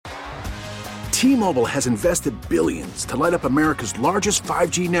T-Mobile has invested billions to light up America's largest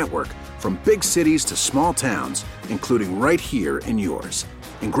 5G network, from big cities to small towns, including right here in yours.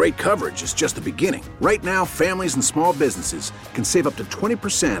 And great coverage is just the beginning. Right now, families and small businesses can save up to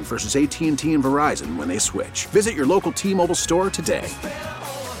 20% versus AT&T and Verizon when they switch. Visit your local T-Mobile store today.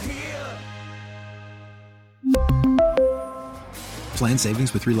 Plan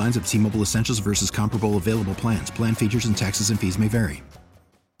savings with 3 lines of T-Mobile Essentials versus comparable available plans. Plan features and taxes and fees may vary.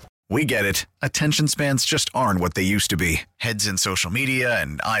 We get it. Attention spans just aren't what they used to be. Heads in social media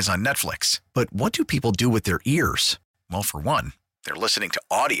and eyes on Netflix. But what do people do with their ears? Well, for one, they're listening to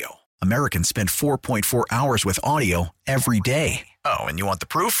audio. Americans spend 4.4 hours with audio every day. Oh, and you want the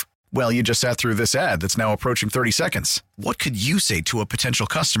proof? Well, you just sat through this ad that's now approaching 30 seconds. What could you say to a potential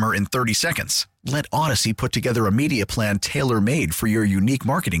customer in 30 seconds? Let Odyssey put together a media plan tailor-made for your unique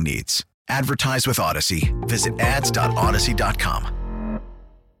marketing needs. Advertise with Odyssey. Visit ads.odyssey.com.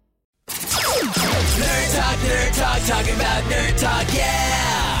 Nerd Talk, talking about Nerd Talk,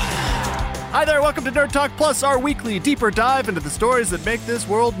 yeah! Hi there, welcome to Nerd Talk Plus, our weekly deeper dive into the stories that make this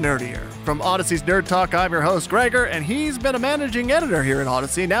world nerdier. From Odyssey's Nerd Talk, I'm your host, Gregor, and he's been a managing editor here at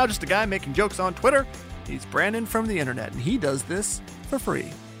Odyssey, now just a guy making jokes on Twitter. He's Brandon from the internet, and he does this for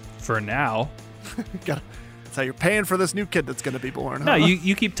free. For now. That's how you're paying for this new kid that's going to be born. No, huh?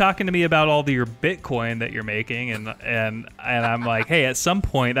 you keep talking to me about all your Bitcoin that you're making, and I'm like, hey, at some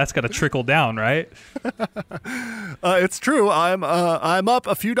point that's got to trickle down, right? It's true. I'm up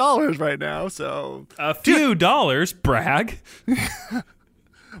a few dollars right now, so a few dollars, brag.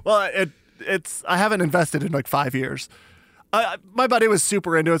 Well, it's I haven't invested in like 5 years. My buddy was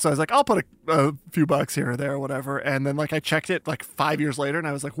super into it, so I was like, I'll put a few bucks here or there or whatever. And then like I checked it like 5 years later, and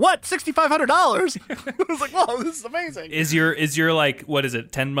I was like, what? $6,500? I was like, whoa, this is amazing. Is your like, what is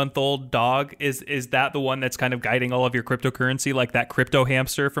it, 10-month-old dog? Is that the one that's kind of guiding all of your cryptocurrency, like that crypto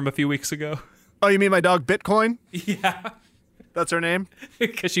hamster from a few weeks ago? Oh, you mean my dog Bitcoin? Yeah. That's her name?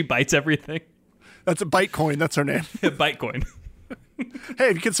 Because she bites everything. That's a Bytecoin. That's her name. Bytecoin. Hey,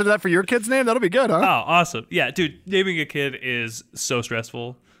 if you consider that for your kid's name, that'll be good, huh? Oh, awesome. Yeah, dude, naming a kid is so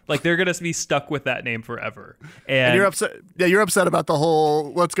stressful. Like, they're going to be stuck with that name forever. And you're upset. Yeah, you're upset about the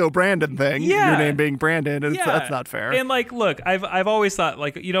whole "Let's Go Brandon" thing. Yeah. Your name being Brandon, and yeah. that's not fair. And like, look, I've always thought,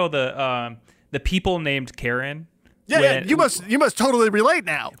 like, you know, the people named Karen. Yeah, you must totally relate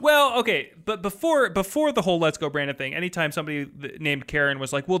now. Well, okay, but before the whole "Let's Go Brandon" thing, anytime somebody named Karen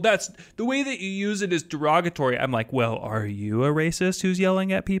was like, well, that's the way that you use it is derogatory. I'm like, well, are you a racist who's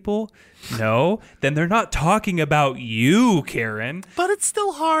yelling at people? No, then they're not talking about you, Karen. But it's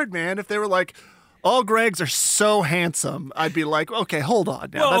still hard, man. If they were like, all Gregs are so handsome, I'd be like, okay, hold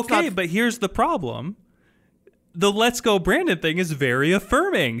on now. Well, okay, but here's the problem. The "Let's Go Brandon" thing is very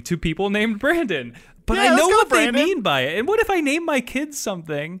affirming to people named Brandon. But yeah, I know what Brandon. they mean by it. And what if I name my kids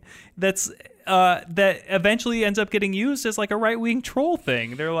something that's that eventually ends up getting used as like a right-wing troll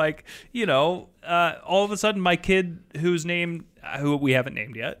thing? They're like, you know, all of a sudden my kid whose name, who we haven't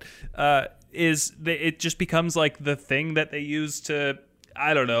named yet, it just becomes like the thing that they use to,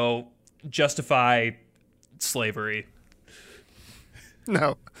 I don't know, justify slavery.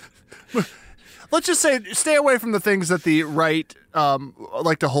 No. Let's just say stay away from the things that the right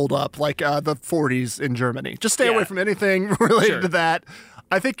like to hold up, like the 40s in Germany. Just stay away from anything related to that.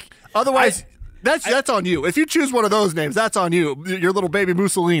 I think otherwise that's on you. If you choose one of those names, that's on you. Your little baby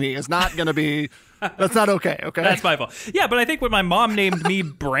Mussolini is not going to be that's not okay, okay? That's my fault. Yeah, but I think when my mom named me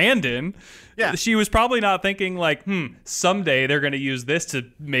Brandon, she was probably not thinking like, someday they're going to use this to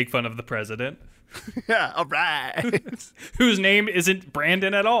make fun of the president. Yeah, all right. Whose name isn't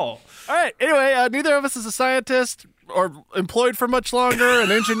Brandon at all. All right. Anyway, neither of us is a scientist or employed for much longer,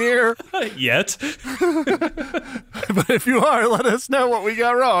 an engineer. Yet. But if you are, let us know what we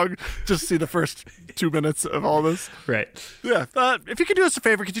got wrong. Just see the first 2 minutes of all this. Right. Yeah. If you could do us a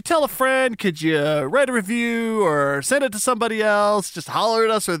favor, could you tell a friend? Could you write a review or send it to somebody else? Just holler at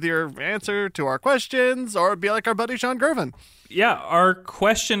us with your answer to our questions, or be like our buddy Sean Gervin. Yeah, our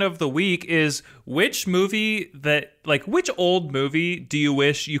question of the week is which old movie do you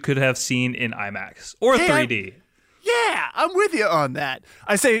wish you could have seen in IMAX or 3D? Yeah, I'm with you on that.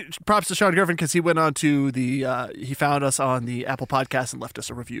 I say props to Sean Gervin because he went on to he found us on the Apple Podcast and left us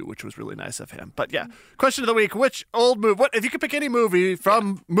a review, which was really nice of him. But yeah, question of the week, which old movie, if you could pick any movie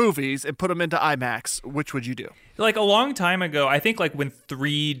from movies and put them into IMAX, which would you do? Like a long time ago, I think like when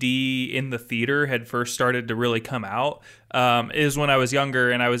 3D in the theater had first started to really come out, is when I was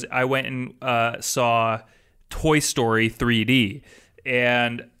younger and I went and saw Toy Story 3D,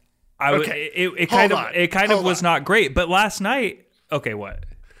 and it kind of was not great. But last night, okay, what?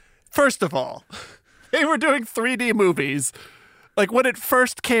 First of all, they were doing 3D movies Like when it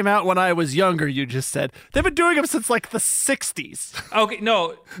first came out when I was younger, you just said. They've been doing them since like the 60s. Okay,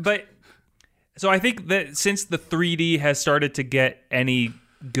 no, but so I think that since the 3D has started to get any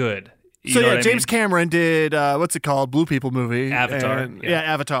good. You know what I James mean? Cameron did, what's it called? Blue People movie. Avatar, And, yeah.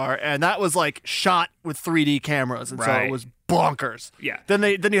 Avatar. And that was like shot with 3D cameras. And so Right. it was bonkers. Yeah. Then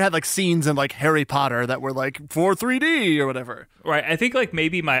you had like scenes in like Harry Potter that were like for 3D or whatever. Right. I think like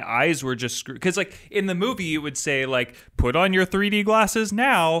maybe my eyes were just screwed. Because like in the movie, it would say like, put on your 3D glasses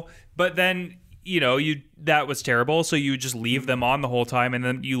now. But then, that was terrible. So you just leave them on the whole time. And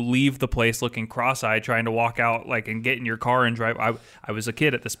then you leave the place looking cross-eyed trying to walk out like and get in your car and drive. I was a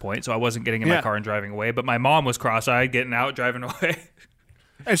kid at this point, so I wasn't getting in my car and driving away. But my mom was cross-eyed getting out, driving away.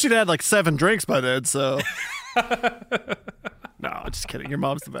 And she'd had like 7 drinks by then, so. No, just kidding. Your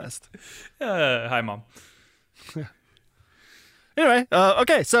mom's the best. Hi, Mom. Anyway,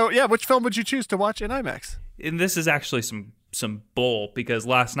 okay, so yeah, which film would you choose to watch in IMAX? And this is actually some bull, because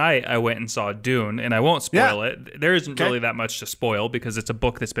last night I went and saw Dune, and I won't spoil it. There isn't really that much to spoil because it's a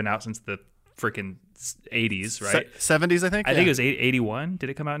book that's been out since the freaking 80s, right? 70s, I think? I think it was 81. Did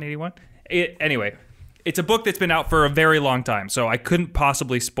it come out in 81? Anyway, it's a book that's been out for a very long time, so I couldn't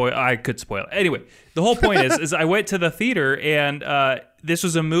possibly spoil. I could spoil it. Anyway, the whole point is I went to the theater, and this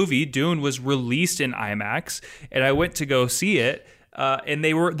was a movie. Dune was released in IMAX, and I went to go see it, and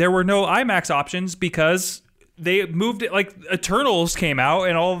there were no IMAX options because they moved it. Like Eternals came out,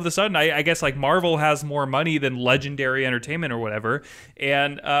 and all of a sudden, I guess like Marvel has more money than Legendary Entertainment or whatever,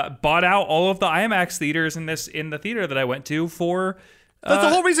 and bought out all of the IMAX theaters in the theater that I went to for. That's the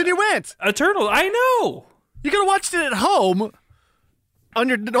whole reason you went. Eternals. I know. You could have watched it at home on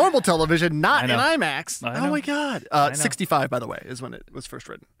your normal television, not in know. IMAX. I know. Oh my God. 65, by the way, is when it was first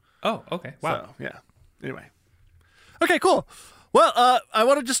written. Oh, okay. Wow. So, yeah. Anyway. Okay, cool. Well, I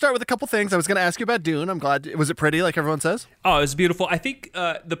want to just start with a couple things. I was going to ask you about Dune. I'm glad. Was it pretty, like everyone says? Oh, it was beautiful. I think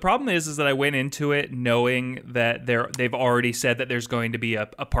the problem is that I went into it knowing that they've already said that there's going to be a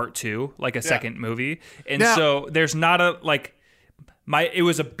part 2, like a second movie, and so there's not a like. It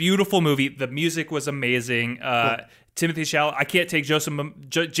was a beautiful movie. The music was amazing. Timothy Chalamet. I can't take Jason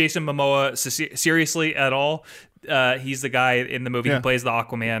Momoa seriously at all. He's the guy in the movie who plays the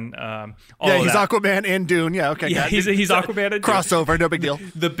Aquaman. He's Aquaman in Dune. Yeah, okay. Yeah, he's Aquaman in Dune. Crossover, no big deal.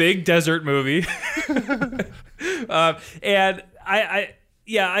 The big desert movie. And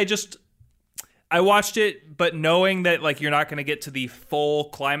I watched it, but knowing that like you're not going to get to the full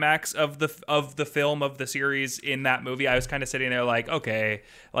climax of the film of the series in that movie, I was kind of sitting there like, okay,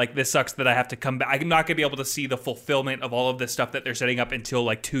 like this sucks that I have to come back. I'm not going to be able to see the fulfillment of all of this stuff that they're setting up until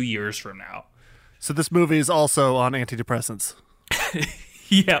like 2 years from now. So this movie is also on antidepressants.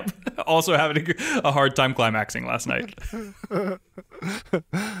 Yep. Also having a hard time climaxing last night.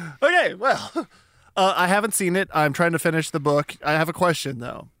 Okay, well, I haven't seen it. I'm trying to finish the book. I have a question,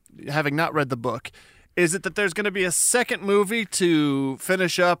 though. Having not read the book, is it that there's going to be a second movie to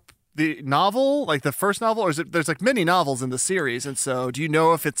finish up the novel, like the first novel, or is it there's like many novels in the series, and so do you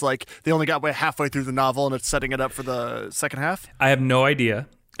know if it's like they only got halfway through the novel and it's setting it up for the second half? I have no idea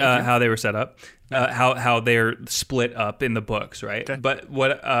how they were set up, how they're split up in the books, right? Okay. But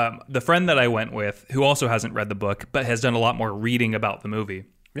what the friend that I went with, who also hasn't read the book but has done a lot more reading about the movie,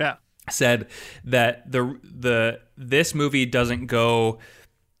 said that this movie doesn't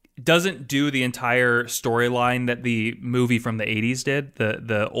do the entire storyline that the movie from the 80s did,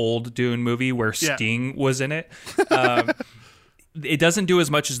 the old Dune movie where Sting was in it. It doesn't do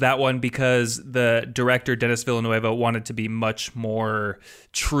as much as that one because the director, Denis Villeneuve, wanted to be much more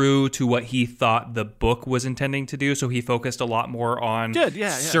true to what he thought the book was intending to do. So he focused a lot more on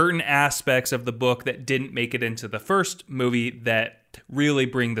certain aspects of the book that didn't make it into the first movie that really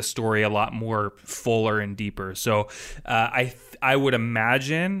bring the story a lot more fuller and deeper. So I would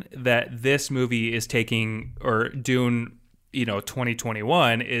imagine that this movie is taking, or Dune,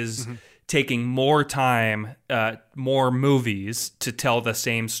 2021 is taking more time, more movies to tell the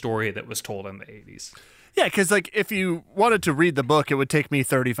same story that was told in the 80s. Yeah, because like if you wanted to read the book, it would take me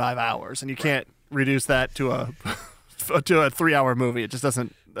 35 hours, and you can't reduce that to a 3-hour movie. It just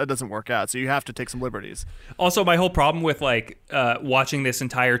doesn't work out. So you have to take some liberties. Also, my whole problem with like watching this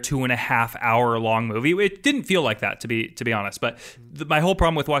entire 2.5 hour long movie, it didn't feel like that to be honest. But my whole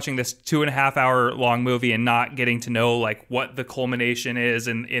problem with watching this 2.5 hour long movie and not getting to know like what the culmination is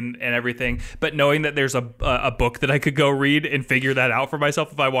and everything, but knowing that there's a book that I could go read and figure that out for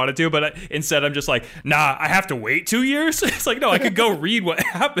myself if I wanted to. But instead, I'm just like, nah, I have to wait 2 years. It's like, no, I could go read what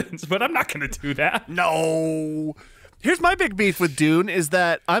happens, but I'm not going to do that. No. Here's my big beef with Dune is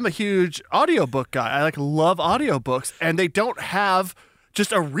that I'm a huge audiobook guy. I love audiobooks, and they don't have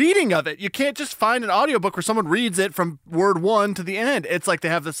just a reading of it. You can't just find an audiobook where someone reads it from word one to the end. It's like they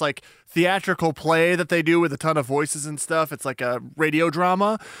have this like theatrical play that they do with a ton of voices and stuff. It's like a radio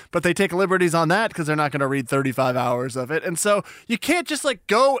drama, but they take liberties on that because they're not going to read 35 hours of it. And so you can't just like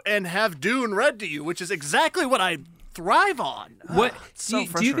go and have Dune read to you, which is exactly what I thrive on. What so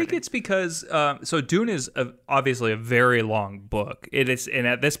do you think it's because so Dune is obviously a very long book. It is, and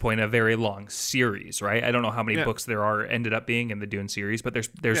at this point, a very long series, right? I don't know how many books there are ended up being in the Dune series, but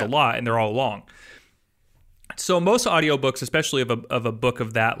there's a lot, and they're all long. So most audiobooks, especially of a book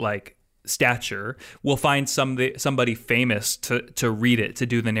of that like stature, will find somebody famous to read it, to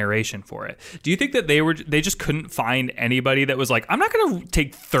do the narration for it. Do you think that they just couldn't find anybody that was like, I'm not going to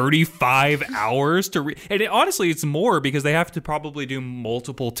take 35 hours to read? And honestly, it's more because they have to probably do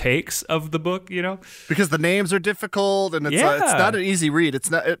multiple takes of the book, you know? Because the names are difficult and it's not an easy read.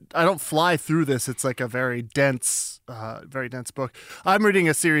 It's not. I don't fly through this. It's like a very dense book. I'm reading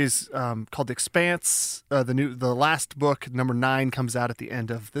a series called The Expanse. The last book, number 9, comes out at the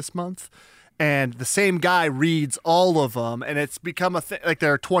end of this month. And the same guy reads all of them, and it's become a thing. Like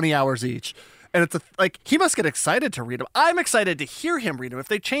they're 20 hours each, and it's he must get excited to read them. I'm excited to hear him read them. If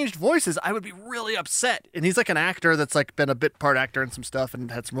they changed voices, I would be really upset. And he's like an actor that's like been a bit part actor in some stuff and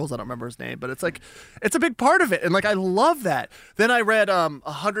had some roles. I don't remember his name, but it's like it's a big part of it, and like I love that. Then I read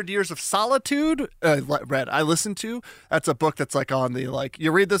 100 Years of Solitude. I listened to. That's a book that's like on the like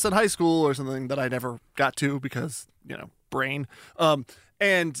you read this in high school or something that I never got to because brain.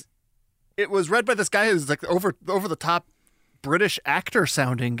 And it was read by this guy who's like over the top British actor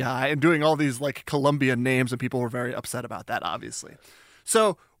sounding guy and doing all these like Colombian names, and people were very upset about that, obviously.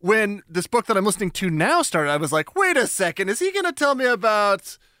 So when this book that I'm listening to now started, I was like, wait a second, is he going to tell me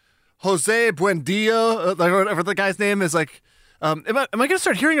about Jose Buendia, like whatever the guy's name is? Like, am I going to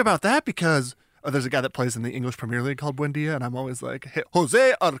start hearing about that? Because there's a guy that plays in the English Premier League called Buendia, and I'm always like, hey,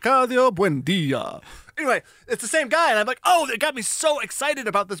 Jose Arcadio Buendia. Anyway, it's the same guy, and I'm like, oh, it got me so excited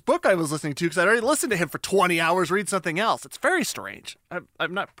about this book I was listening to because I'd already listened to him for 20 hours read something else. It's very strange.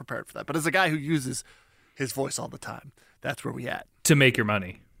 I'm not prepared for that, but as a guy who uses his voice all the time, that's where we at. To make your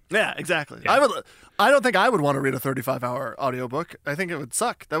money. Yeah, exactly. Yeah. I don't think I would want to read a 35-hour audiobook. I think it would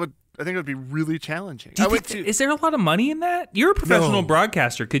suck. I think it would be really challenging. Is there a lot of money in that? You're a professional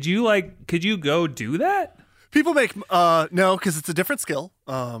broadcaster. Could you go do that? People make no, because it's a different skill.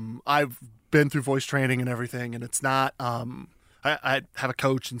 I've been through voice training and everything, and it's not. I have a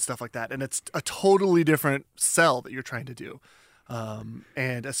coach and stuff like that, and it's a totally different sell that you're trying to do.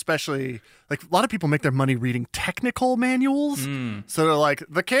 And especially like a lot of people make their money reading technical manuals. So they're like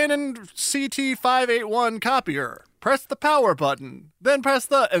the Canon CT581 copier. Press the power button, then press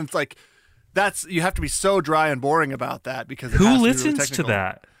and it's like you have to be so dry and boring about that because who listens to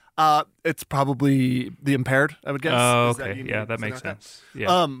that? It's probably the impaired, I would guess. Oh, okay, that makes sense.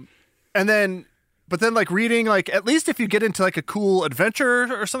 Yeah. But then like reading, like at least if you get into like a cool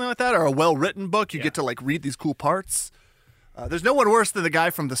adventure or something like that, or a well-written book, you get to like read these cool parts. There's no one worse than the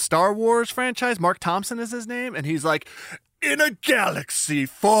guy from the Star Wars franchise. Mark Thompson is his name, and he's like, in a galaxy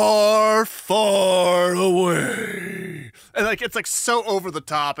far, far away. And like it's like so over the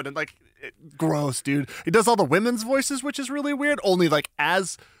top and gross, dude. He does all the women's voices, which is really weird. Only like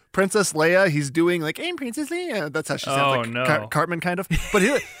as Princess Leia, he's doing like, "I'm Princess Leia." That's how she sounds, like Cartman kind of. But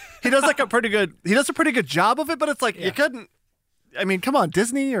he does like a pretty good job of it. But it's like you couldn't. I mean, come on,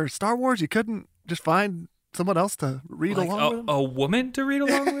 Disney or Star Wars, you couldn't just find someone else to read like along with him? A woman to read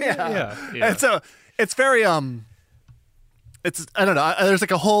along with? Yeah. And so it's very it's I don't know. There's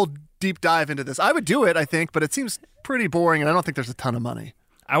like a whole deep dive into this. I would do it, I think, but it seems pretty boring, and I don't think there's a ton of money.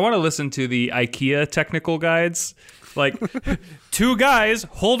 I want to listen to the IKEA technical guides, like 2 guys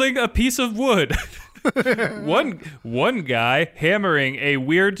holding a piece of wood. one guy hammering a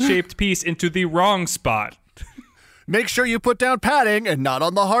weird shaped piece into the wrong spot. Make sure you put down padding and not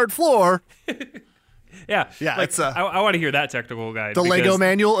on the hard floor. Yeah. Like, it's I want to hear that technical guide. The Lego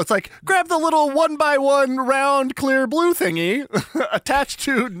manual. It's like, grab the little 1x1 round clear blue thingy attached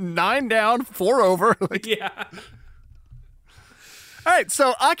to 9 down, 4 over. Like, yeah. All right,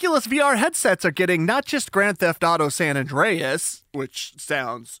 so Oculus VR headsets are getting not just Grand Theft Auto San Andreas, which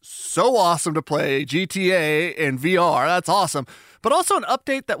sounds so awesome to play GTA in VR, that's awesome, but also an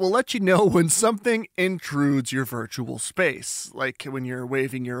update that will let you know when something intrudes your virtual space. Like when you're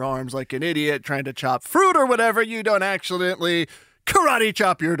waving your arms like an idiot trying to chop fruit or whatever, you don't accidentally karate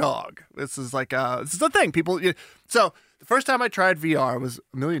chop your dog. This is like this is a thing. So the first time I tried VR was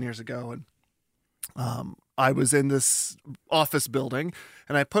a million years ago, and I was in this office building,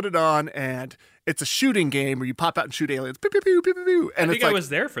 and I put it on, and it's a shooting game where you pop out and shoot aliens. Pew, pew, pew, pew, pew, pew. And I think I was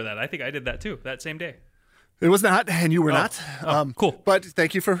there for that. I think I did that too, that same day. It was not, and you were not. Cool. But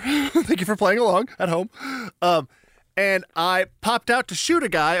thank you for playing along at home. And I popped out to shoot a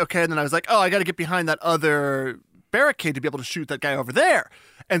guy. Okay, and then I was like, oh, I got to get behind that other barricade to be able to shoot that guy over there.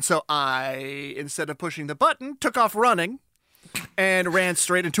 And so I, instead of pushing the button, took off running and ran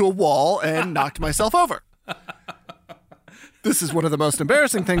straight into a wall and knocked myself over. This is one of the most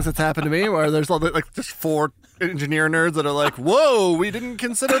embarrassing things that's happened to me, where there's like just 4 engineer nerds that are like, whoa, we didn't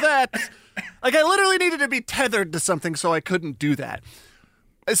consider that. Like, I literally needed to be tethered to something, so I couldn't do that.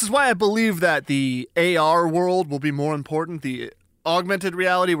 This is why I believe that the AR world will be more important. The augmented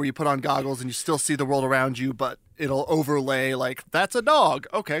reality, where you put on goggles and you still see the world around you, but it'll overlay, like, that's a dog.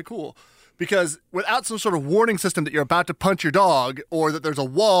 Okay, cool. Because without some sort of warning system that you're about to punch your dog, or that there's a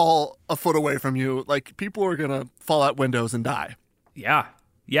wall a foot away from you, like, people are going to fall out windows and die. Yeah.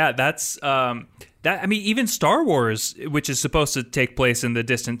 Yeah, that's that. I mean, even Star Wars, which is supposed to take place in the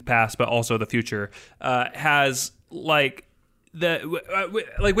distant past but also the future, has like when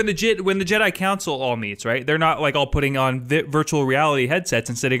the Jedi Council all meets, right? They're not like all putting on virtual reality headsets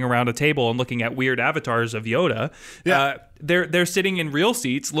and sitting around a table and looking at weird avatars of Yoda. Yeah. They're sitting in real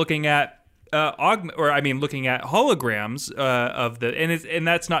seats looking at looking at holograms of the, and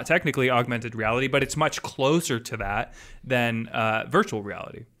that's not technically augmented reality, but it's much closer to that than virtual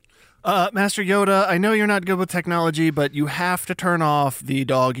reality. Master Yoda, I know you're not good with technology, but you have to turn off the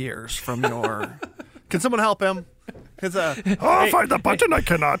dog ears from your... Can someone help him? Find the button, I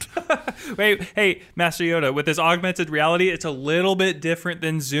cannot. Wait, hey, Master Yoda, with this augmented reality, it's a little bit different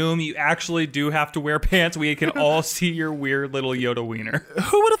than Zoom. You actually do have to wear pants. We can all see your weird little Yoda wiener.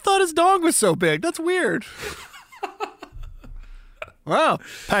 Who would have thought his dog was so big? That's weird. Wow,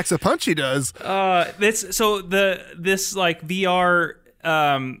 packs a punch he does. This like VR,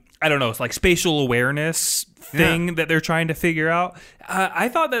 I don't know, it's like spatial awareness thing that they're trying to figure out. I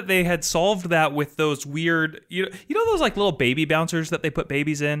thought that they had solved that with those weird, you know those like little baby bouncers that they put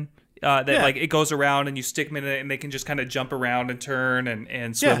babies in? Like it goes around and you stick them in it and they can just kind of jump around and turn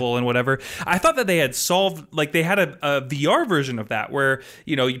and swivel and whatever. I thought that they had solved, like they had a VR version of that where,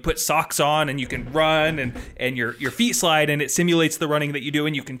 you put socks on and you can run and your feet slide and it simulates the running that you do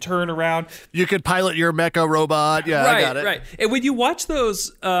and you can turn around. You could pilot your mecha robot. Yeah, right, I got it. Right. And when you watch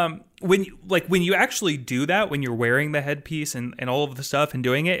those, when you actually do that, when you're wearing the headpiece and all of the stuff and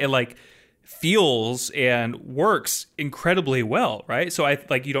doing it, it like feels and works incredibly well, right? So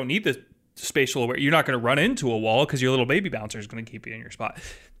you don't need the spatial aware. You're not going to run into a wall because your little baby bouncer is going to keep you in your spot.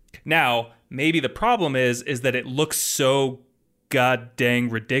 Now, maybe the problem is that it looks so god dang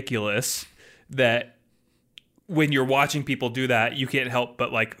ridiculous that when you're watching people do that, you can't help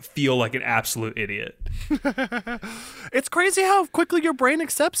but like feel like an absolute idiot. It's crazy how quickly your brain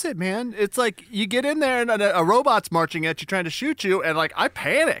accepts it, man. It's like you get in there and a robot's marching at you trying to shoot you, and like I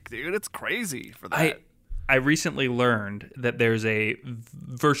panic, dude. It's crazy for that. I recently learned that there's a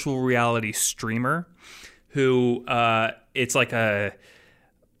virtual reality streamer who it's like I'm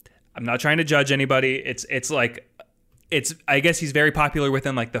not trying to judge anybody. I guess he's very popular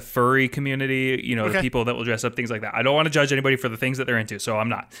within like the furry community, the people that will dress up, things like that. I don't want to judge anybody for the things that they're into, so I'm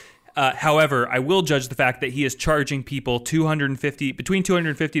not. However, I will judge the fact that he is charging people between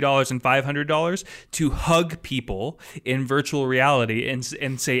 $250 and $500 to hug people in virtual reality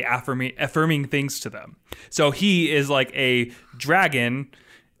and say affirming things to them. So he is like a dragon,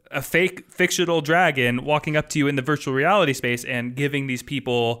 a fake fictional dragon walking up to you in the virtual reality space and giving these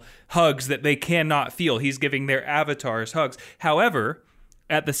people hugs that they cannot feel. He's giving their avatars hugs. However,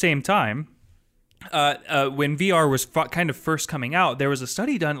 at the same time, when VR was kind of first coming out, there was a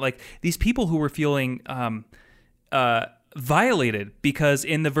study done, like these people who were feeling violated because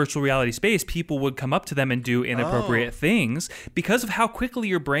in the virtual reality space, people would come up to them and do inappropriate things because of how quickly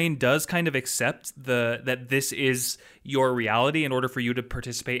your brain does kind of accept that this is your reality in order for you to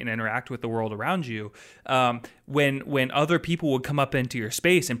participate and interact with the world around you. When other people would come up into your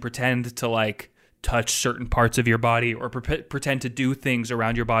space and pretend to like touch certain parts of your body or pretend to do things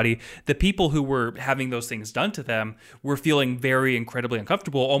around your body, the people who were having those things done to them were feeling very incredibly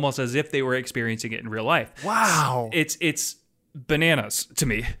uncomfortable, almost as if they were experiencing it in real life. Wow. It's bananas to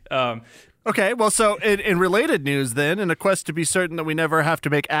me. Okay, well, so in related news then, in a quest to be certain that we never have to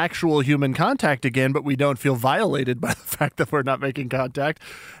make actual human contact again, but we don't feel violated by the fact that we're not making contact,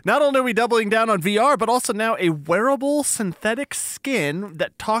 not only are we doubling down on VR, but also now a wearable synthetic skin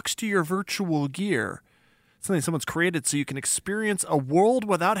that talks to your virtual gear. Something someone's created so you can experience a world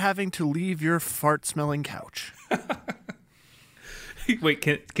without having to leave your fart-smelling couch. Wait,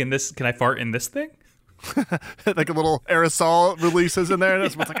 can I fart in this thing? Like a little aerosol releases in there, and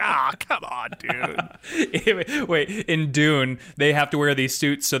it's like, come on, dude. Wait, in Dune, they have to wear these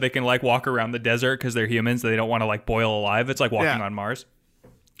suits so they can like walk around the desert because they're humans. They don't want to like boil alive. It's like walking on Mars.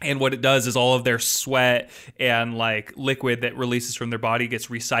 And what it does is all of their sweat and like liquid that releases from their body gets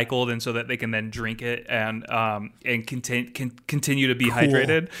recycled, and so that they can then drink it and continue to be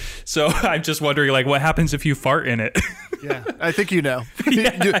hydrated. So I'm just wondering, like, what happens if you fart in it? Yeah, I think you know.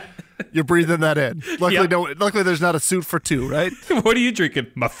 You're breathing that in. Luckily, there's not a suit for two, right? What are you drinking?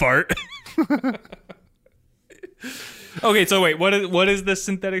 My fart. Okay, so wait, what is this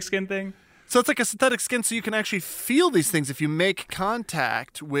synthetic skin thing? So it's like a synthetic skin, so you can actually feel these things if you make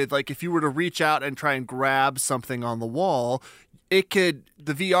contact with, like, if you were to reach out and try and grab something on the wall, the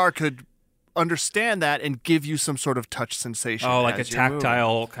VR could understand that and give you some sort of touch sensation. Oh, like a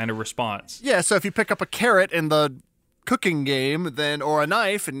tactile kind of response. Yeah, so if you pick up a carrot in the cooking game, or a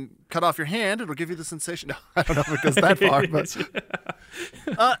knife and cut off your hand, it'll give you the sensation. No, I don't know if it goes that far, but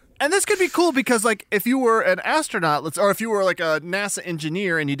and this could be cool because, like, if you were an astronaut, or if you were like a NASA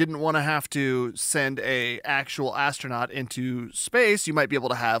engineer and you didn't want to have to send a actual astronaut into space, you might be able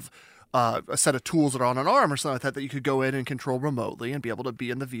to have a set of tools that are on an arm or something like that you could go in and control remotely and be able to be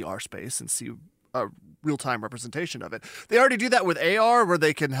in the VR space and see a real-time representation of it. They already do that with AR, where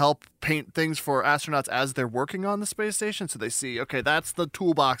they can help paint things for astronauts as they're working on the space station, so they see, okay, that's the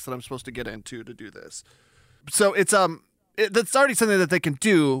toolbox that I'm supposed to get into to do this. So it's that's already something that they can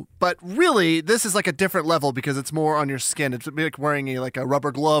do, but really this is like a different level because it's more on your skin. It's like wearing a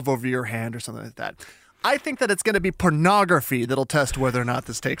rubber glove over your hand or something like that. I think that it's going to be pornography that'll test whether or not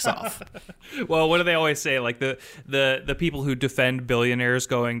this takes off. Well, what do they always say? Like the people who defend billionaires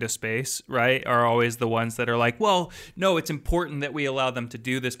going to space, right, are always the ones that are like, well, no, it's important that we allow them to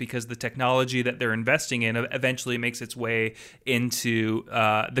do this because the technology that they're investing in eventually makes its way into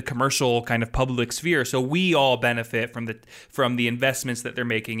the commercial kind of public sphere. So we all benefit from the investments that they're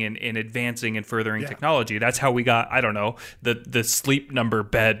making in advancing and furthering technology. That's how we got, I don't know, the Sleep Number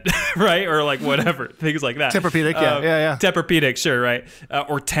bed, right, or like whatever. Things like that. Tempur-Pedic, yeah. Tempur-Pedic, sure, right.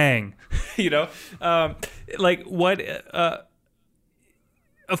 Or Tang, like what,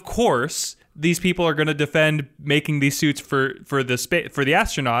 of course, these people are going to defend making these suits for the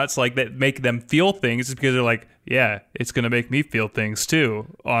astronauts, like, that make them feel things, because they're like, yeah, it's going to make me feel things too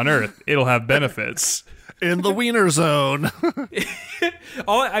on Earth. It'll have benefits. In the wiener zone.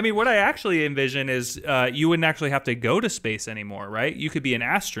 What I actually envision is you wouldn't actually have to go to space anymore, right? You could be an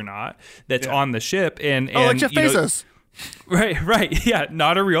astronaut that's on the ship, and like Jeff Bezos. Right, yeah,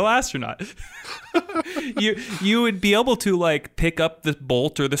 not a real astronaut. You would be able to like pick up the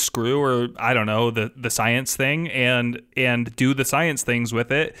bolt or the screw or I don't know the science thing and do the science things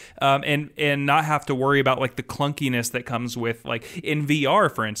with it, and not have to worry about like the clunkiness that comes with, like, in VR,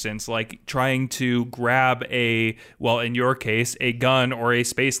 for instance, like trying to grab in your case, a gun or a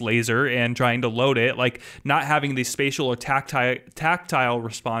space laser and trying to load it, like not having the spatial or tactile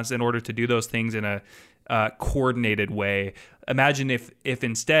response in order to do those things in a coordinated way. Imagine if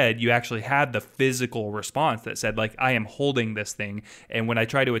instead you actually had the physical response that said, like, I am holding this thing, and when I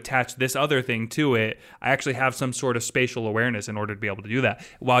try to attach this other thing to it, I actually have some sort of spatial awareness in order to be able to do that,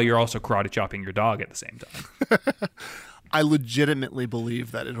 while you're also karate chopping your dog at the same time. I legitimately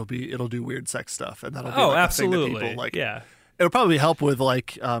believe that it'll do weird sex stuff, and that'll be absolutely. The thing that people like. Yeah. It'll probably help with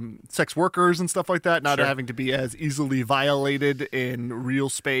like sex workers and stuff like that, not having to be as easily violated in real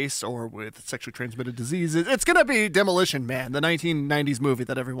space or with sexually transmitted diseases. It's going to be Demolition Man, the 1990s movie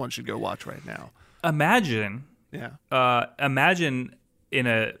that everyone should go watch right now. Imagine in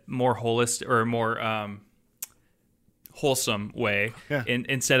a more holistic or more wholesome way,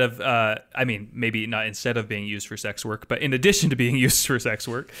 instead of maybe not instead of being used for sex work, but in addition to being used for sex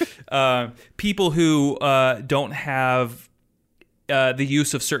work, people who don't have the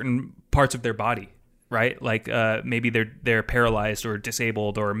use of certain parts of their body, right? Like maybe they're paralyzed or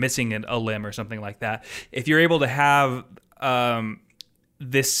disabled or missing a limb or something like that. If you're able to have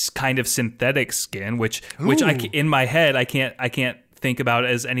this kind of synthetic skin, which in my head I can't think about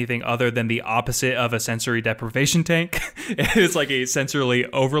as anything other than the opposite of a sensory deprivation tank. It's like a sensory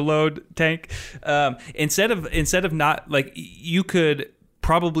overload tank. Instead of not, like, you could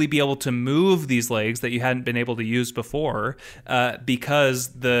probably be able to move these legs that you hadn't been able to use before, because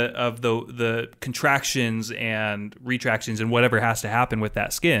of the contractions and retractions and whatever has to happen with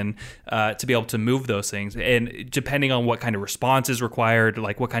that skin, to be able to move those things. And depending on what kind of response is required,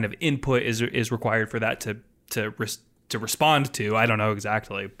 like what kind of input is required for that to respond to, I don't know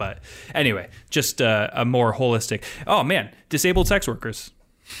exactly, but anyway, just a more holistic. Oh man, disabled sex workers.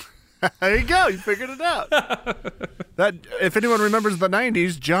 There you go. You figured it out. That if anyone remembers the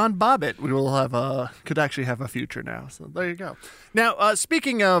 '90s, John Bobbitt, we will have could actually have a future now. So there you go. Now,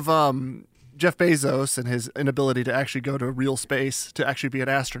 speaking of Jeff Bezos and his inability to actually go to real space, to actually be an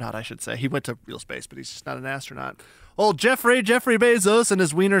astronaut, I should say. He went to real space, but he's just not an astronaut. Old Jeffrey Bezos and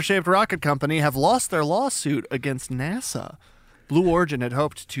his wiener-shaped rocket company have lost their lawsuit against NASA. Blue Origin had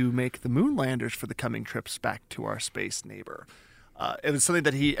hoped to make the moon landers for the coming trips back to our space neighbor. It was something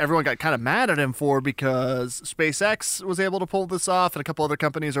that everyone got kind of mad at him for because SpaceX was able to pull this off, and a couple other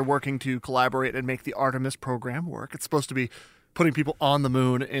companies are working to collaborate and make the Artemis program work. It's supposed to be putting people on the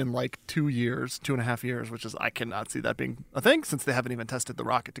moon in like 2.5 years, which is, I cannot see that being a thing since they haven't even tested the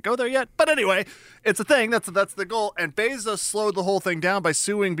rocket to go there yet. But anyway, it's a thing. That's the goal. And Bezos slowed the whole thing down by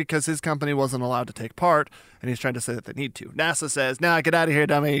suing because his company wasn't allowed to take part, and he's trying to say that they need to. NASA says, nah, get out of here,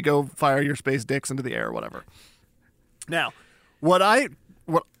 dummy. Go fire your space dicks into the air or whatever. Now, what I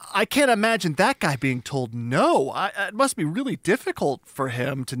can't imagine that guy being told no. It must be really difficult for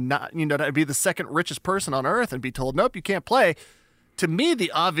him to not, to be the second richest person on Earth and be told, nope, you can't play. To me,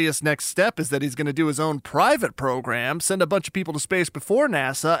 the obvious next step is that he's going to do his own private program, send a bunch of people to space before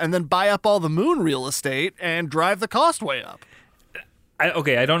NASA, and then buy up all the moon real estate and drive the cost way up. I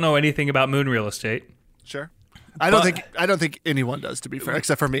don't know anything about moon real estate. Sure. I don't think anyone does, to be fair,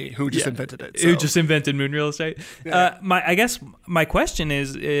 except for me, who just invented it. So. Who just invented moon real estate? Yeah. I guess my question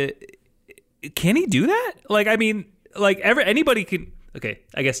is, can he do that? Like, I mean, like anybody can. Okay,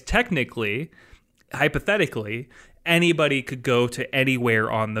 I guess technically, hypothetically, anybody could go to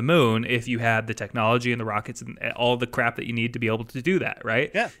anywhere on the moon if you had the technology and the rockets and all the crap that you need to be able to do that,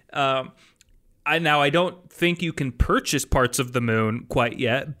 right? Yeah. I don't think you can purchase parts of the moon quite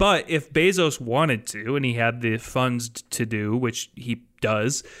yet, but if Bezos wanted to and he had the funds to do, which he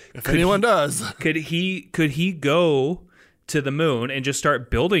does, could he go to the moon and just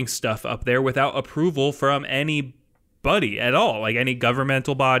start building stuff up there without approval from anybody at all, like any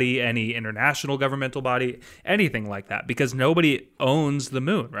governmental body, any international governmental body, anything like that, because nobody owns the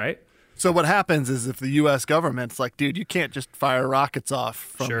moon, right? So what happens is if the U.S. government's like, dude, you can't just fire rockets off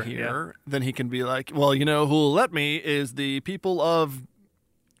from here, then he can be like, well, who'll let me is the people of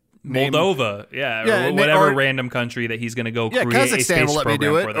Moldova, or whatever random country that he's going to go create a space Kazakhstan will let me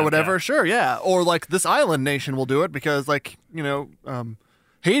do it, for them, or whatever. Sure, or like this island nation will do it because,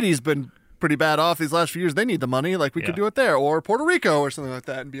 Haiti's been pretty bad off these last few years. They need the money. Like we could do it there, or Puerto Rico, or something like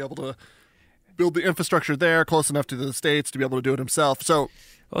that, and be able to build the infrastructure there close enough to the States to be able to do it himself. So.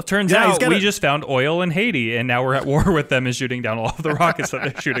 Well, it turns out we just found oil in Haiti, and now we're at war with them and shooting down all of the rockets that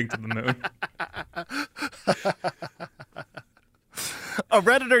they're shooting to the moon. A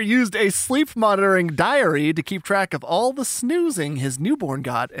Redditor used a sleep monitoring diary to keep track of all the snoozing his newborn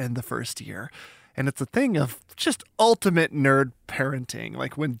got in the first year. And it's a thing of just ultimate nerd parenting,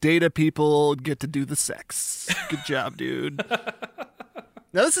 like when data people get to do the sex. Good job, dude.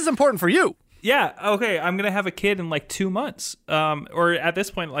 Now, this is important for you. Yeah, okay, I'm going to have a kid in like 2 months, or at this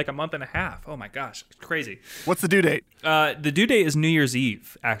point, like a month and a half. Oh my gosh, it's crazy. What's the due date? The due date is New Year's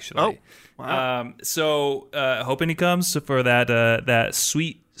Eve, actually. Oh, wow. So hoping he comes for that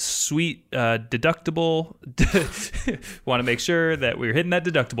sweet deductible. Want to make sure that we're hitting that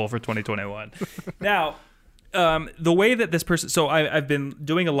deductible for 2021. Now, the way that this person, so I've been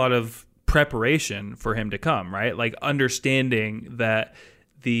doing a lot of preparation for him to come, right? Like understanding that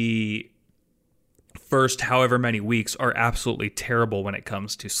the first however many weeks are absolutely terrible when it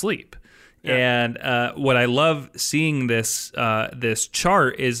comes to sleep. Yeah. And what I love seeing this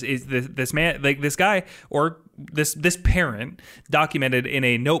chart is this man, like this guy or this parent documented in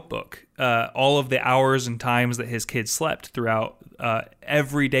a notebook all of the hours and times that his kid slept throughout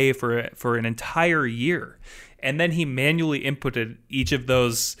every day for an entire year. And then he manually inputted each of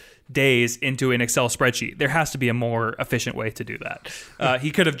those days into an Excel spreadsheet. There has to be a more efficient way to do that.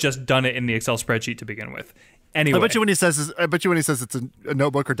 He could have just done it in the Excel spreadsheet to begin with. Anyway, I bet you when he says it's a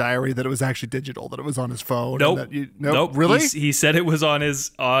notebook or diary that it was actually digital, that it was on his phone. Nope. Nope. Really? He said it was on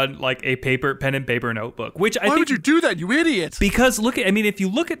like a pen and paper notebook. Why would you do that, you idiot? Because if you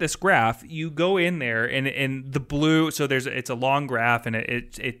look at this graph, you go in there and the blue. So it's a long graph and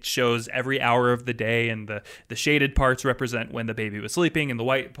it shows every hour of the day, and the shaded parts represent when the baby was sleeping, and the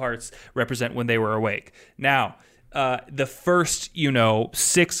white parts represent when they were awake. Now, the first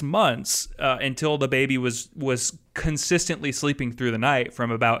 6 months until the baby was consistently sleeping through the night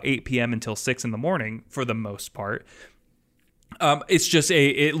from about 8 p.m. until 6 in the morning for the most part. It's just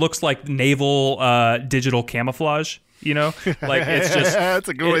it looks like naval digital camouflage. you know? Like it's just that's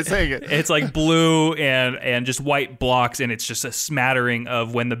a good way of saying it. It's like blue and just white blocks, and it's just a smattering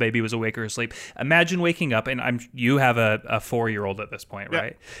of when the baby was awake or asleep. Imagine waking up, and you have a 4-year-old at this point,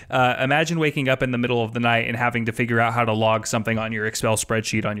 right? Imagine waking up in the middle of the night and having to figure out how to log something on your Excel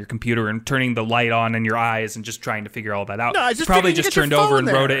spreadsheet on your computer and turning the light on in your eyes and just trying to figure all that out. No, I just probably figured you just get your turned over and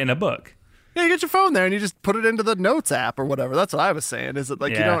phone wrote there. it in a book. Yeah, you get your phone there and you just put it into the Notes app or whatever. That's what I was saying. Is it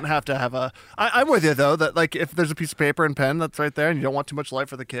like you don't have to have a... I'm with you, though, that like if there's a piece of paper and pen that's right there and you don't want too much light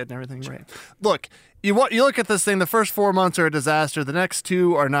for the kid and everything. Right. Look, you look at this thing, the first 4 months are a disaster. The next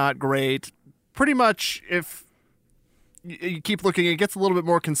 2 are not great. Pretty much if you keep looking, it gets a little bit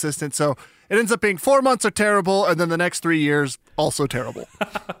more consistent. So it ends up being 4 months are terrible and then the next 3 years also terrible.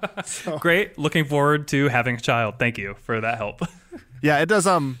 Great. Looking forward to having a child. Thank you for that help. Yeah, it does.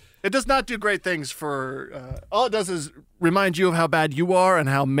 It does not do great things for. All it does is remind you of how bad you are and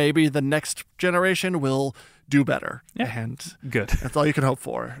how maybe the next generation will do better. Yeah. And Good. that's all you can hope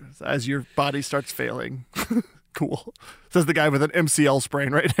for as your body starts failing. Cool. Says the guy with an MCL sprain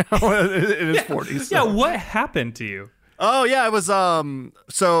right now in his 40s. Yeah, So. what happened to you? Oh yeah, it was.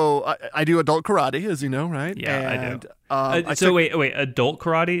 So I do adult karate, as you know, right? Yeah, I do. Wait, adult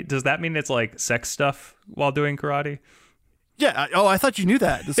karate? Does that mean it's like sex stuff while doing karate? Yeah. I thought you knew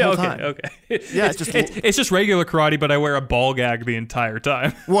that this whole time. Okay. Yeah, it's just regular karate, but I wear a ball gag the entire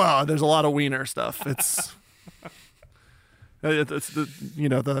time. Wow, there's a lot of wiener stuff. It's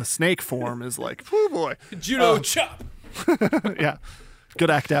the snake form is like, oh boy, Judo chop. yeah, good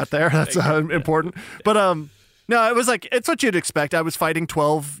act out there. That's important. But no, it was like it's what you'd expect. I was fighting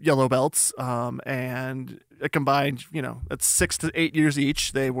 12 yellow belts, and it combined, it's 6 to 8 years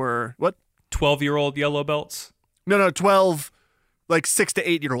each. They were what? 12-year-old yellow belts. No, 12, like 6 to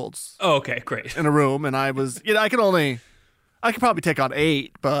 8 year olds. Oh, okay, great. In a room, and I was, I could probably take on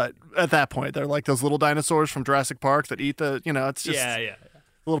 8, but at that point, they're like those little dinosaurs from Jurassic Park that eat it's just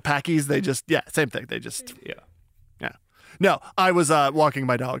little packies. They just, same thing. They just, yeah. No, I was walking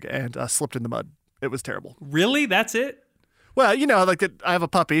my dog and slipped in the mud. It was terrible. Really? That's it? Well, I have a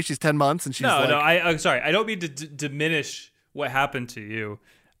puppy. She's 10 months, and she's I'm sorry. I don't mean to diminish what happened to you.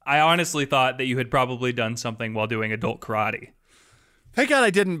 I honestly thought that you had probably done something while doing adult karate. Thank God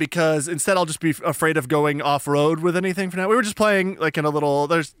I didn't, because instead I'll just be afraid of going off-road with anything for now. We were just playing like in a little,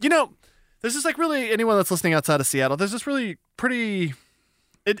 there's just like really anyone that's listening outside of Seattle, there's this really pretty,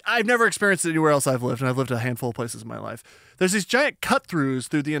 I've never experienced it anywhere else I've lived, and I've lived a handful of places in my life. There's these giant cut-throughs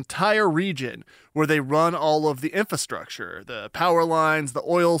through the entire region where they run all of the infrastructure, the power lines, the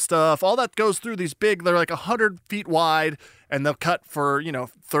oil stuff, all that goes through these big, they're like 100 feet wide, and they'll cut for,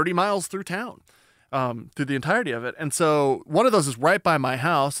 30 miles through town. Through the entirety of it. And so one of those is right by my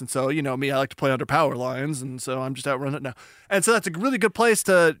house. And so, me, I like to play under power lines. And so I'm just out running it now. And so that's a really good place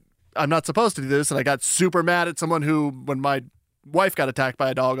I'm not supposed to do this. And I got super mad at someone when my wife got attacked by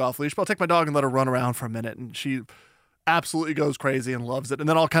a dog off leash, but I'll take my dog and let her run around for a minute. And she absolutely goes crazy and loves it. And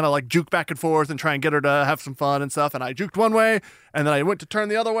then I'll kind of like juke back and forth and try and get her to have some fun and stuff. And I juked one way, and then I went to turn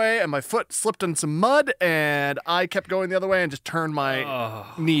the other way, and my foot slipped in some mud, and I kept going the other way and just turned my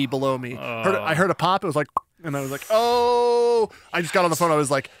knee below me. I heard a pop. It was like, and I was like, oh, I just got on the phone. I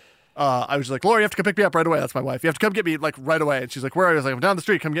was like, Laura, you have to come pick me up right away. That's my wife. You have to come get me like right away. And she's like, where are you? I was like, I'm down the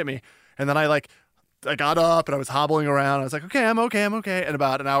street. Come get me. And then I got up and I was hobbling around. I was like, okay, I'm okay. And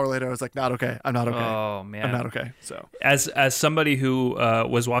about an hour later, I was like, not okay. I'm not okay. Oh, man. I'm not okay. So as somebody who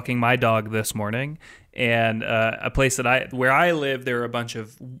was walking my dog this morning, and a place where I live, there are a bunch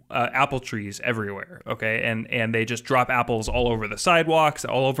of apple trees everywhere. Okay, and they just drop apples all over the sidewalks,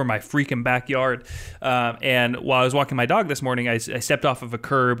 all over my freaking backyard. And while I was walking my dog this morning, I stepped off of a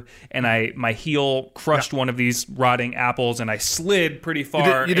curb, and my heel crushed one of these rotting apples, and I slid pretty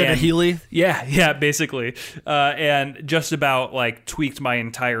far. You did a Healy? Yeah, basically, and just about like tweaked my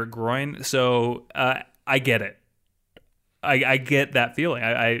entire groin. So I get it. I get that feeling.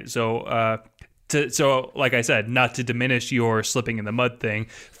 So, like I said, not to diminish your slipping in the mud thing,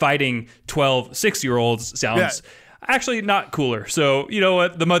 fighting 12 6-year-olds sounds actually not cooler. So, you know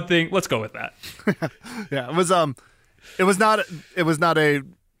what? The mud thing, let's go with that. Yeah, it was not a.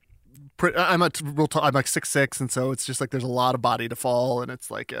 I'm like 6'6", and so it's just like there's a lot of body to fall, and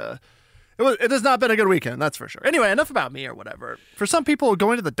it's like it has not been a good weekend, that's for sure. Anyway, enough about me or whatever. For some people,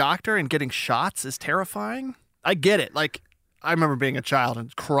 going to the doctor and getting shots is terrifying. I get it. Like, I remember being a child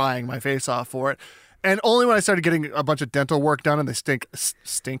and crying my face off for it. And only when I started getting a bunch of dental work done and they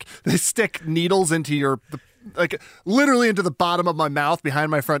stick needles into literally into the bottom of my mouth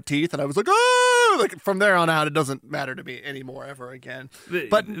behind my front teeth. And I was like, oh, like from there on out, it doesn't matter to me anymore ever again.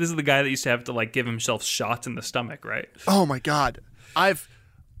 But this is the guy that used to have to like give himself shots in the stomach, right? Oh my God.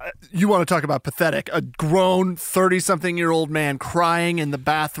 you want to talk about pathetic. A grown 30-something-year-old man crying in the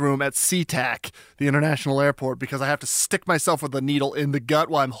bathroom at SeaTac, the international airport, because I have to stick myself with a needle in the gut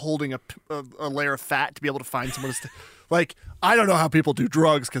while I'm holding a layer of fat to be able to find someone to like, I don't know how people do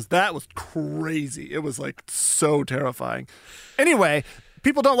drugs because that was crazy. It was like so terrifying. Anyway,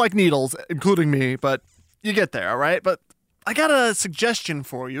 people don't like needles, including me, but you get there, all right? But I got a suggestion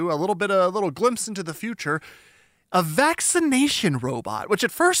for you, a little glimpse into the future. A vaccination robot, which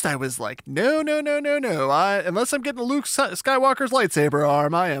at first I was like, no. Unless I'm getting Luke Skywalker's lightsaber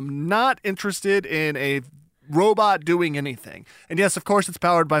arm, I am not interested in a robot doing anything. And yes, of course, it's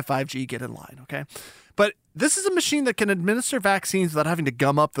powered by 5G. Get in line, okay? But this is a machine that can administer vaccines without having to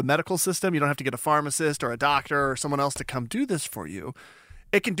gum up the medical system. You don't have to get a pharmacist or a doctor or someone else to come do this for you.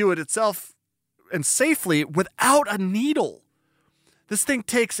 It can do it itself and safely without a needle. This thing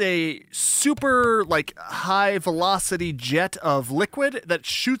takes a super high velocity jet of liquid that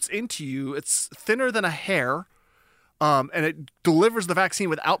shoots into you. It's thinner than a hair, and it delivers the vaccine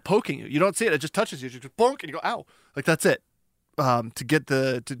without poking you. You don't see it; it just touches you. You just bonk, and you go, "Ow!" Like that's it. To get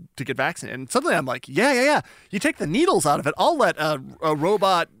vaccinated. And suddenly I'm like, yeah. You take the needles out of it. I'll let a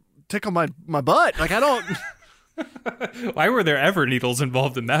robot tickle my butt. Like I don't. Why were there ever needles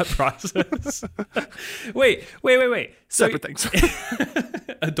involved in that process? Wait. Separate things.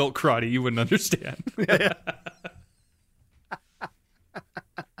 Adult karate, you wouldn't understand. Yeah.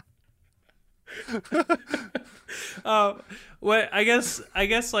 Well, I guess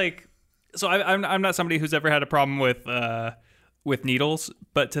so. I'm not somebody who's ever had a problem with needles,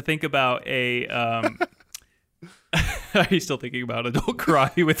 but to think about a are you still thinking about adult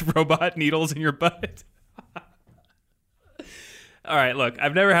karate with robot needles in your butt? All right, look,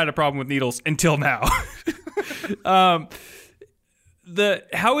 I've never had a problem with needles until now. How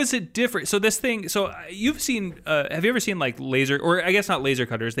is it different? So this thing, you've seen, have you ever seen like laser, or I guess not laser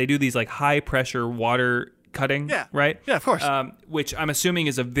cutters, they do these like high pressure water cutting, yeah. Right? Yeah, of course. Which I'm assuming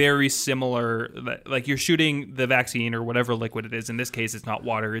is a very similar, like you're shooting the vaccine or whatever liquid it is. In this case, it's not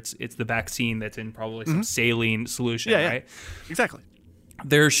water, it's the vaccine that's in probably some saline solution, right? Exactly.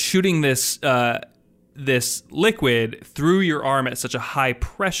 They're shooting this liquid through your arm at such a high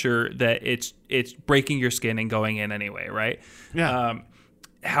pressure that it's breaking your skin and going in anyway, right? Yeah.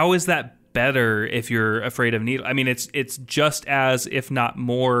 How is that better if you're afraid of needle? I mean, it's just as, if not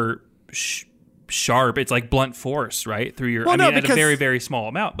more sharp. It's like blunt force, right? Through your, at a very, very small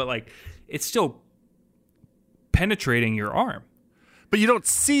amount, but like it's still penetrating your arm. But you don't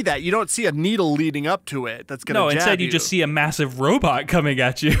see that. You don't see a needle leading up to it that's going to jab instead you just see a massive robot coming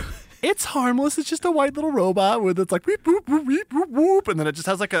at you. It's harmless. It's just a white little robot with it's like whoop, whoop, whoop, whoop, whoop, whoop, and then it just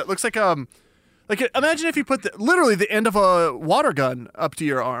has looks like imagine if you put literally the end of a water gun up to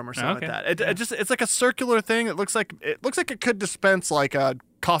your arm or something like that. It's like a circular thing. It looks like it could dispense like a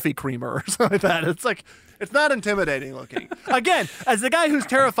coffee creamer or something like that. It's not intimidating looking. Again, as the guy who's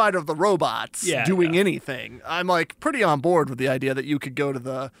terrified of the robots doing anything, I'm like pretty on board with the idea that you could go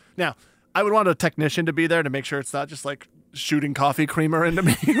to now. I would want a technician to be there to make sure it's not just like shooting coffee creamer into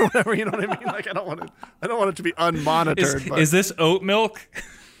me or whatever, you know what I mean? Like I don't want it to be unmonitored. Is this oat milk?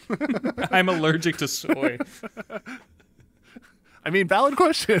 I'm allergic to soy. I mean, valid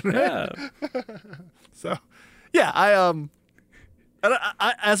question, right? Yeah. So, yeah, I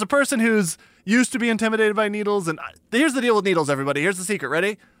as a person who's used to be intimidated by needles, and here's the deal with needles, everybody. Here's the secret.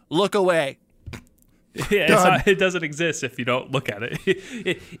 Ready? Look away. Yeah, it doesn't exist if you don't look at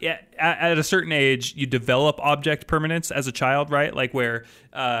it. At a certain age, you develop object permanence as a child, right? Like where,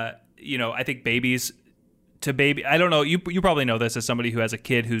 I think babies I don't know. You probably know this as somebody who has a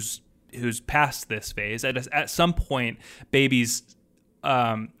kid who's past this phase. At some point, babies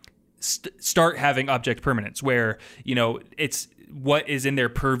start having object permanence, where it's what is in their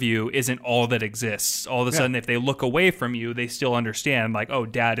purview isn't all that exists. All of a sudden, if they look away from you, they still understand, like, oh,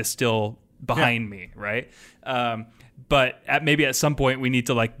 dad is still behind me, right? But maybe at some point we need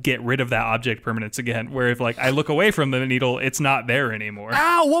to like get rid of that object permanence again, where if like I look away from the needle, it's not there anymore.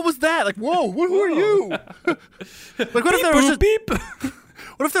 Ow, what was that? Like, whoa, who are you? Like, what if there was beep?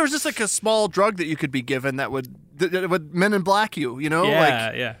 What if there was just like a small drug that you could be given that would Men in Black you,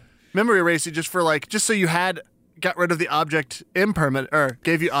 memory erase you just so you got rid of the object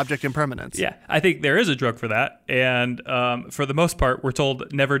gave you object impermanence. Yeah, I think there is a drug for that, and for the most part, we're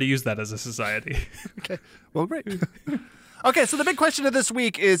told never to use that as a society. Okay, well, great. Okay, so the big question of this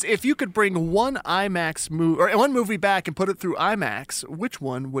week is, if you could bring one movie back and put it through IMAX, which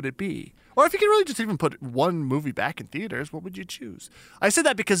one would it be? Or if you could really just even put one movie back in theaters, what would you choose? I say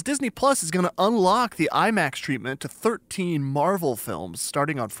that because Disney Plus is going to unlock the IMAX treatment to 13 Marvel films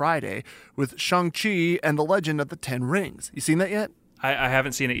starting on Friday with Shang-Chi and the Legend of the Ten Rings. You seen that yet? I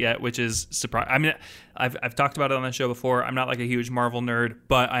haven't seen it yet, which is surprising. I mean, I've talked about it on the show before. I'm not like a huge Marvel nerd,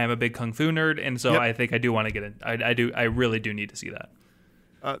 but I am a big Kung Fu nerd, and so I think I do want to get in. I really do need to see that.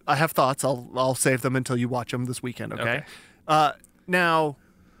 I have thoughts. I'll save them until you watch them this weekend. Okay. Now,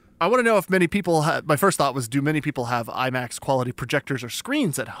 I want to know if many people have. My first thought was, do many people have IMAX quality projectors or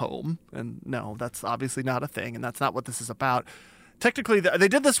screens at home? And no, that's obviously not a thing, and that's not what this is about. Technically, they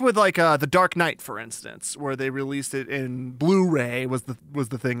did this with like The Dark Knight, for instance, where they released it in Blu-ray was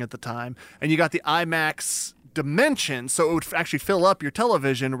the thing at the time, and you got the IMAX dimension, so it would actually fill up your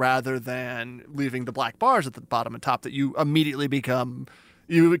television rather than leaving the black bars at the bottom and top that you can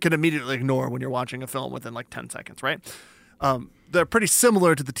immediately ignore when you're watching a film within like 10 seconds, right? They're pretty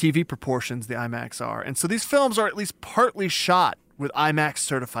similar to the TV proportions the IMAX are, and so these films are at least partly shot with IMAX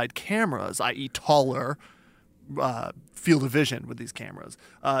certified cameras, i.e. taller field of vision with these cameras.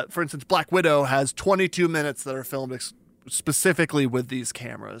 For instance, Black Widow has 22 minutes that are filmed specifically with these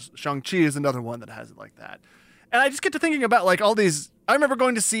cameras. Shang-Chi is another one that has it like that. And I just get to thinking about like all these. I remember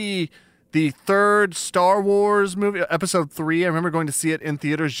going to see the third Star Wars movie, Episode 3. I remember going to see it in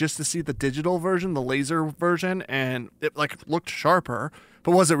theaters just to see the digital version, the laser version, and it like looked sharper.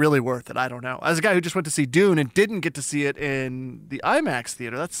 But was it really worth it? I don't know. As a guy who just went to see Dune and didn't get to see it in the IMAX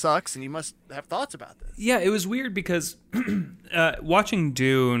theater, that sucks, and you must have thoughts about this. Yeah, it was weird because watching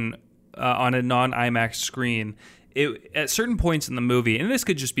Dune on a non-IMAX screen, at certain points in the movie, and this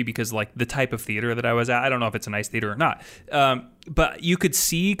could just be because like the type of theater that I was at, I don't know if it's a nice theater or not, but you could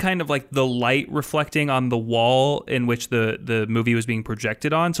see kind of like the light reflecting on the wall in which the movie was being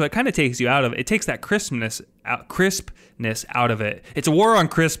projected on. So it kind of takes you out of it. It takes that crispness out of it. It's a war on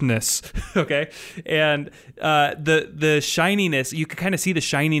crispness, okay? And the shininess, you could kind of see the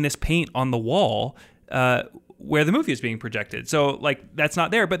shininess paint on the wall where the movie is being projected. So like that's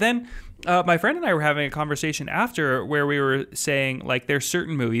not there. But then my friend and I were having a conversation after where we were saying like there's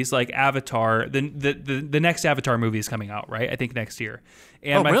certain movies like Avatar, the next Avatar movie is coming out, right? I think next year.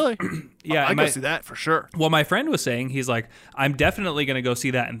 And really? Yeah. I go see that for sure. Well, my friend was saying, he's like, I'm definitely going to go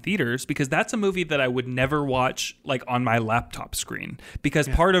see that in theaters because that's a movie that I would never watch like on my laptop screen because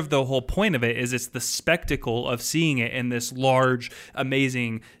part of the whole point of it is it's the spectacle of seeing it in this large,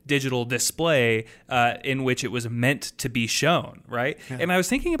 amazing digital display in which it was meant to be shown, right? Yeah. And I was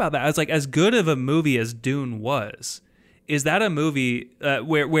thinking about that. I was like, as good of a movie as Dune was, is that a movie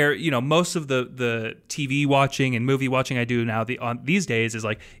where you know most of the TV watching and movie watching I do now these days is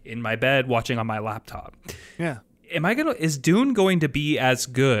like in my bed watching on my laptop? Yeah. Is Dune going to be as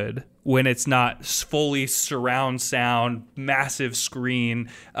good when it's not fully surround sound, massive screen,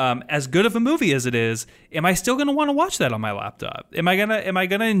 as good of a movie as it is? Am I still going to want to watch that on my laptop? Am I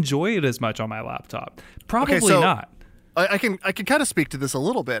gonna enjoy it as much on my laptop? Probably not. I can kind of speak to this a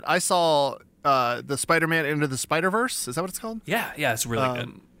little bit. I saw the Spider-Man Into the Spider-Verse. Is that what it's called? Yeah, it's really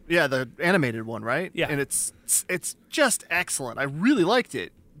good. Yeah, the animated one, right? Yeah. And it's just excellent. I really liked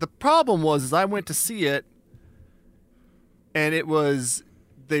it. The problem was I went to see it, and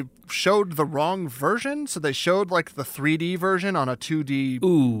they showed the wrong version. So they showed like the 3D version on a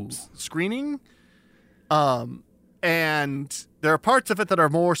 2D screening. And there are parts of it that are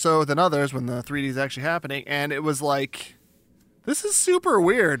more so than others when the 3D is actually happening. And it was like, this is super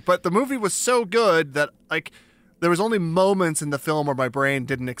weird. But the movie was so good that like there was only moments in the film where my brain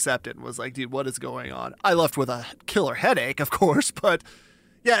didn't accept it and was like, dude, what is going on? I left with a killer headache, of course. But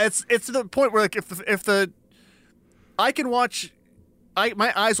yeah, it's to the point where like I can watch,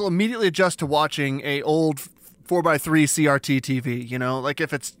 my eyes will immediately adjust to watching a old 4x3 CRT TV. You know, like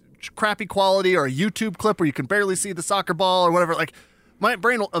if it's crappy quality or a YouTube clip where you can barely see the soccer ball or whatever, like my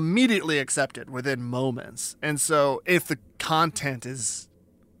brain will immediately accept it within moments. And so if the content is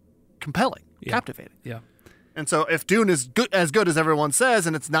compelling, captivating. Yeah. And so if Dune is as good as everyone says,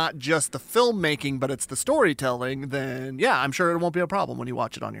 and it's not just the filmmaking, but it's the storytelling, then yeah, I'm sure it won't be a problem when you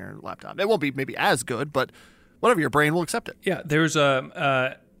watch it on your laptop. It won't be maybe as good, but whatever, your brain will accept it. Yeah, there's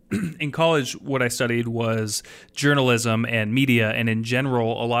in college, what I studied was journalism and media, and in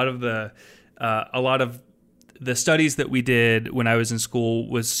general, a lot of the studies that we did when I was in school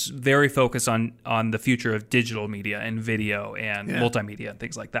was very focused on the future of digital media and video and multimedia and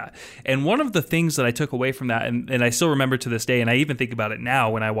things like that. And one of the things that I took away from that, and I still remember to this day, and I even think about it now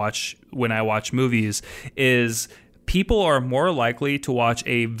when I watch movies, is people are more likely to watch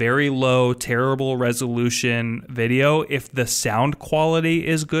a very low, terrible resolution video if the sound quality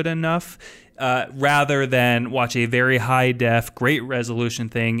is good enough, rather than watch a very high def, great resolution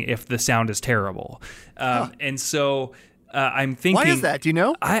thing if the sound is terrible. And so I'm thinking, why is that? Do you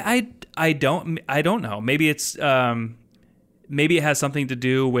know? I don't know. Maybe it's maybe it has something to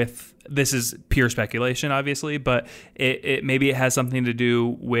do with, this is pure speculation, obviously, but maybe it has something to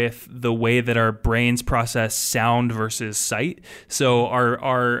do with the way that our brains process sound versus sight. So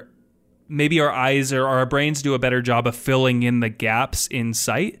maybe our eyes or our brains do a better job of filling in the gaps in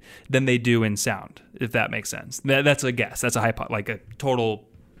sight than they do in sound, if that makes sense. That's a guess. That's a total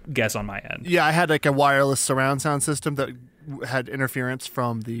guess on my end. Yeah, I had like a wireless surround sound system that had interference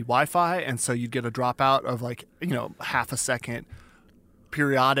from the Wi-Fi, and so you'd get a dropout of like, half a second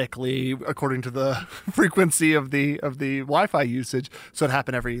periodically according to the frequency of the Wi-Fi usage. So it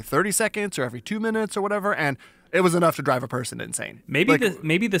happened every 30 seconds or every 2 minutes or whatever, and it was enough to drive a person insane.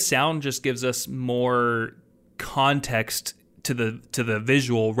 Maybe the sound just gives us more context to the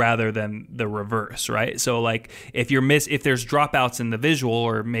visual rather than the reverse, right? So like if there's dropouts in the visual,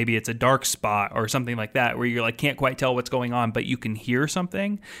 or maybe it's a dark spot or something like that where you're like can't quite tell what's going on, but you can hear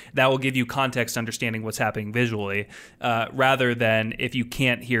something, that will give you context understanding what's happening visually, rather than if you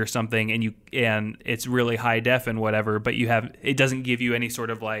can't hear something and it's really high def and whatever, but it doesn't give you any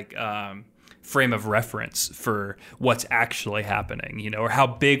sort of like frame of reference for what's actually happening, or how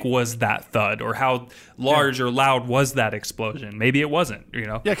big was that thud, or how large or loud was that explosion. Maybe it wasn't,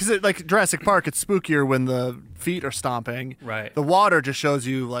 Yeah, because like Jurassic Park, it's spookier when the feet are stomping. Right. The water just shows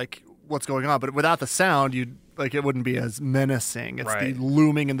you like what's going on, but without the sound, it wouldn't be as menacing. It's right. The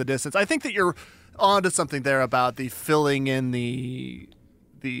looming in the distance. I think that you're onto something there about the filling in the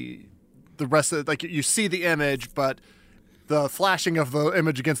rest of, like, you see the image, but the flashing of the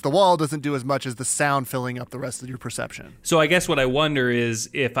image against the wall doesn't do as much as the sound filling up the rest of your perception. So I guess what I wonder is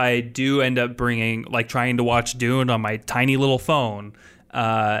if I do end up trying to watch Dune on my tiny little phone,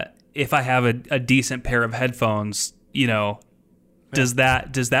 if I have a decent pair of headphones, does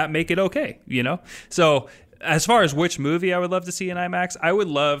that make it okay? So as far as which movie I would love to see in IMAX, I would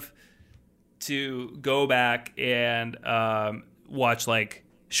love to go back and watch like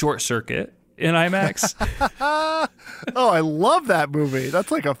Short Circuit in IMAX. Oh, I love that movie. That's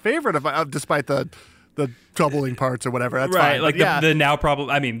like a favorite of mine, despite the troubling parts or whatever. That's right, fine. like the now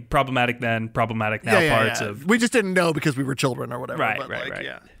problematic then, problematic now parts of. We just didn't know because we were children or whatever. Right, but right.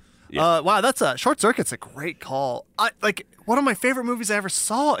 Yeah. Wow, that's Short Circuit's a great call. One of my favorite movies I ever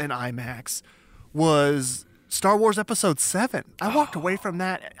saw in IMAX was Star Wars Episode 7. I walked away from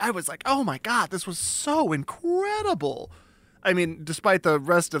that. I was like, oh my God, this was so incredible. I mean, despite the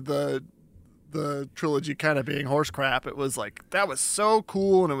rest of the trilogy kind of being horse crap, it was like, that was so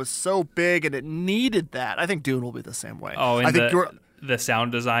cool and it was so big and it needed that. I think Dune will be the same way. Oh, and I think the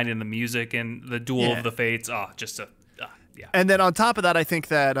sound design and the music and the Duel of the Fates. Oh, yeah. And then on top of that, I think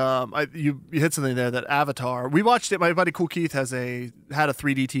that you hit something there, that Avatar. We watched it. My buddy Cool Keith had a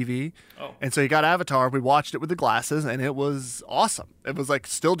 3D TV. Oh. And so he got Avatar. We watched it with the glasses and it was awesome. It was like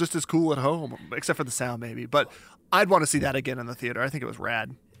still just as cool at home, except for the sound maybe. But I'd want to see that again in the theater. I think it was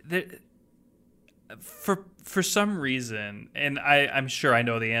rad. For some reason, and I'm sure I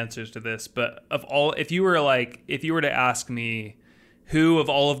know the answers to this, but if you were to ask me who of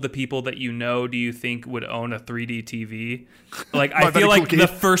all of the people that do you think would own a 3D TV? Like, I feel like the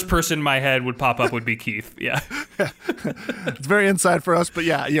first person in my head would pop up would be Keith. Yeah. It's very inside for us, but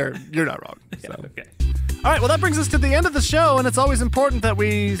yeah, you're not wrong. So. Yeah, okay. All right, well, that brings us to the end of the show, and it's always important that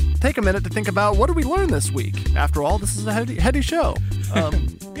we take a minute to think about what did we learn this week. After all, this is a heady show.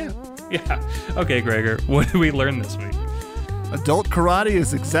 Yeah. Yeah. Okay, Gregor, what did we learn this week? Adult karate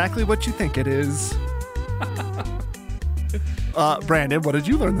is exactly what you think it is. Brandon, what did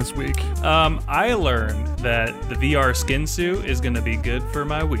you learn this week? I learned that the VR skin suit is going to be good for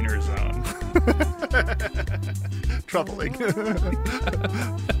my wiener zone. Troubling.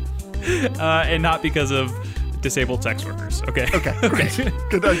 And not because of disabled sex workers. Okay. Okay. Great.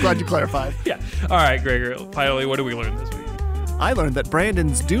 Good. I'm glad you clarified. Yeah. All right, Gregor. Finally, what did we learn this week? I learned that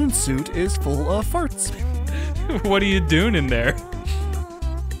Brandon's Dune suit is full of farts. What are you doing in there?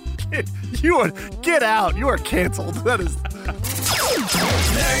 Get out. You are canceled. That is.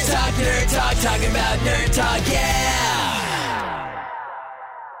 Nerd Talk, talking about Nerd Talk, yeah!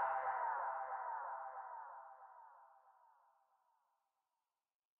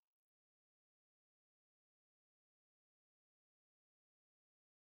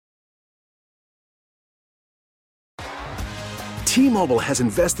 T-Mobile has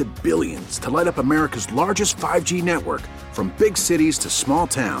invested billions to light up America's largest 5G network, from big cities to small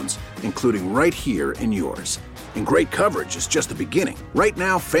towns, including right here in yours. And great coverage is just the beginning. Right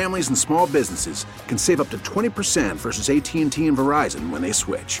now, families and small businesses can save up to 20% versus AT&T and Verizon when they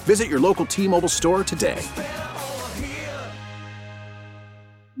switch. Visit your local T-Mobile store today.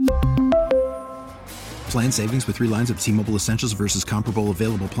 Plan savings with 3 lines of T-Mobile Essentials versus comparable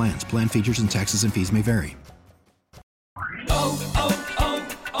available plans. Plan features and taxes and fees may vary. Oh,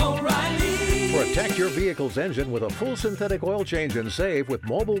 Protect your vehicle's engine with a full synthetic oil change and save with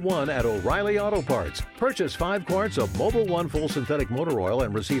Mobil 1 at O'Reilly Auto Parts. Purchase 5 quarts of Mobil 1 full synthetic motor oil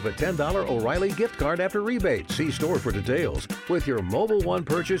and receive a $10 O'Reilly gift card after rebate. See store for details. With your Mobil 1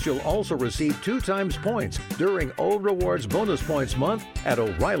 purchase, you'll also receive 2 times points during O Rewards Bonus Points Month at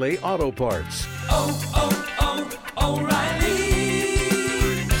O'Reilly Auto Parts. O'Reilly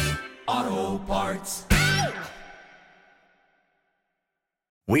Auto Parts.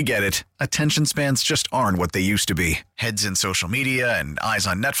 We get it. Attention spans just aren't what they used to be. Heads in social media and eyes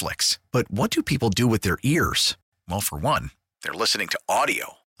on Netflix. But what do people do with their ears? Well, for one, they're listening to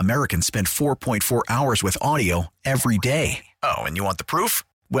audio. Americans spend 4.4 hours with audio every day. Oh, and you want the proof?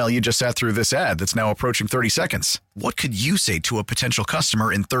 Well, you just sat through this ad that's now approaching 30 seconds. What could you say to a potential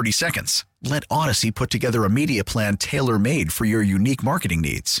customer in 30 seconds? Let Odyssey put together a media plan tailor-made for your unique marketing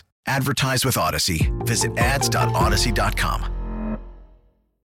needs. Advertise with Odyssey. Visit ads.odyssey.com.